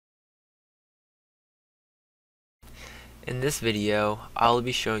In this video, I'll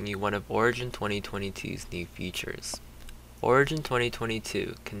be showing you one of Origin 2022's new features. Origin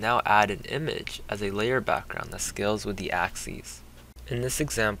 2022 can now add an image as a layer background that scales with the axes. In this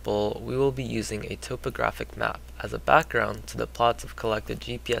example, we will be using a topographic map as a background to the plots of collected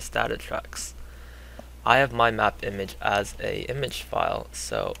GPS data tracks. I have my map image as an image file,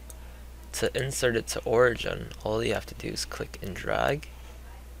 so to insert it to Origin, all you have to do is click and drag.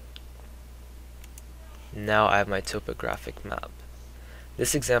 Now I have my topographic map.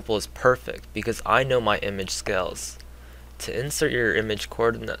 This example is perfect because I know my image scales. To insert your image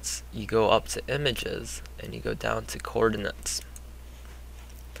coordinates, you go up to Images and you go down to Coordinates.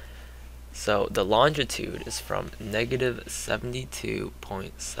 So the longitude is from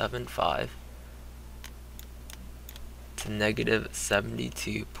 -72.75 to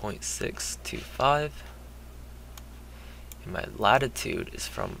 -72.625. And my latitude is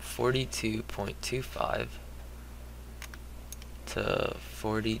from 42.25 to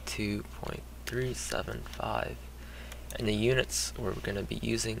 42.375, and the units we're going to be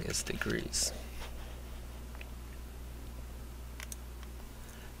using is degrees.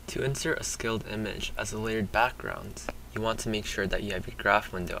 To insert a scaled image as a layered background, you want to make sure that you have your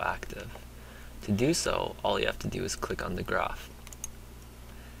graph window active. To do so, all you have to do is click on the graph.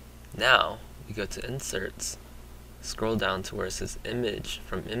 Now, we go to Inserts, scroll down to where it says Image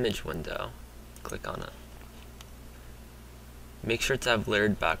from Image Window, click on it. Make sure to have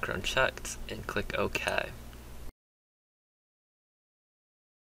layered background checked and click OK.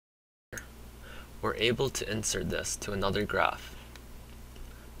 We're able to insert this to another graph.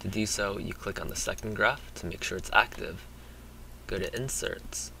 To do so, you click on the second graph to make sure it's active. Go to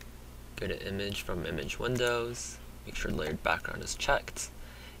Inserts, go to Image from Image Windows, make sure layered background is checked,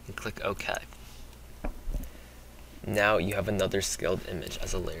 and click OK. Now you have another scaled image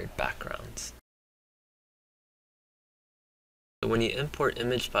as a layered background. So when you import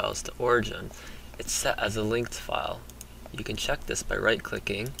image files to Origin, it's set as a linked file. You can check this by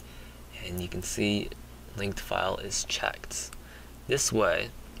right-clicking, and you can see linked file is checked. This way,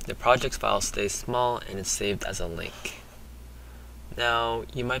 the project file stays small and it's saved as a link. Now,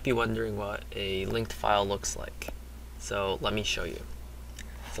 you might be wondering what a linked file looks like. So let me show you.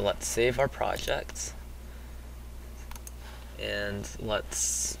 So let's save our project. And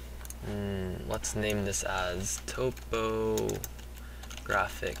let's name this as topographic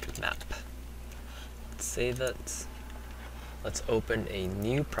map. Let's save it. Let's open a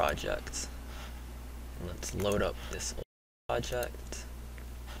new project. And let's load up this old project.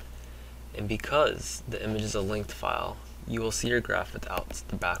 And because the image is a linked file, you will see your graph without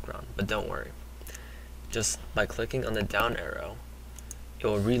the background, but don't worry. Just by clicking on the down arrow, it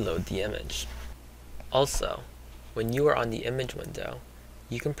will reload the image. Also, when you are on the image window,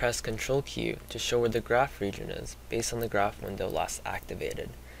 you can press Ctrl-Q to show where the graph region is based on the graph window last activated.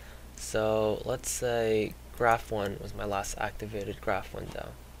 So let's say graph 1 was my last activated graph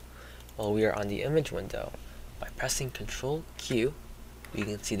window. While we are on the image window, by pressing Ctrl-Q, we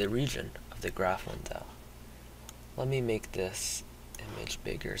can see the region of the graph window. Let me make this image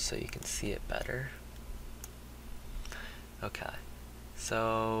bigger so you can see it better. Okay.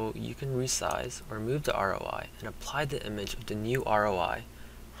 So you can resize or move the ROI and apply the image of the new ROI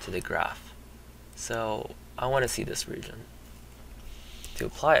to the graph. So I want to see this region. To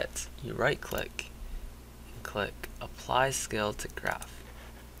apply it, you right click and click Apply Scale to Graph.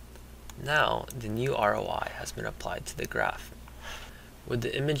 Now the new ROI has been applied to the graph. With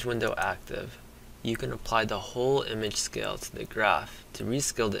the image window active, you can apply the whole image scale to the graph to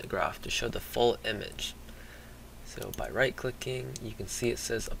rescale the graph to show the full image. So by right-clicking, you can see it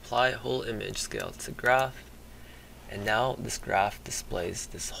says Apply Whole Image Scale to Graph, and now this graph displays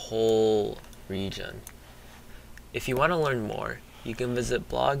this whole region. If you want to learn more, you can visit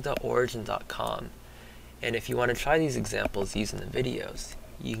blog.origin.com, and if you want to try these examples using the videos,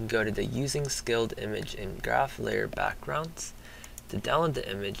 you can go to the Using Scaled Image in Graph Layer Backgrounds to download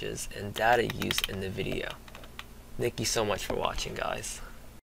the images and data used in the video. Thank you so much for watching, guys.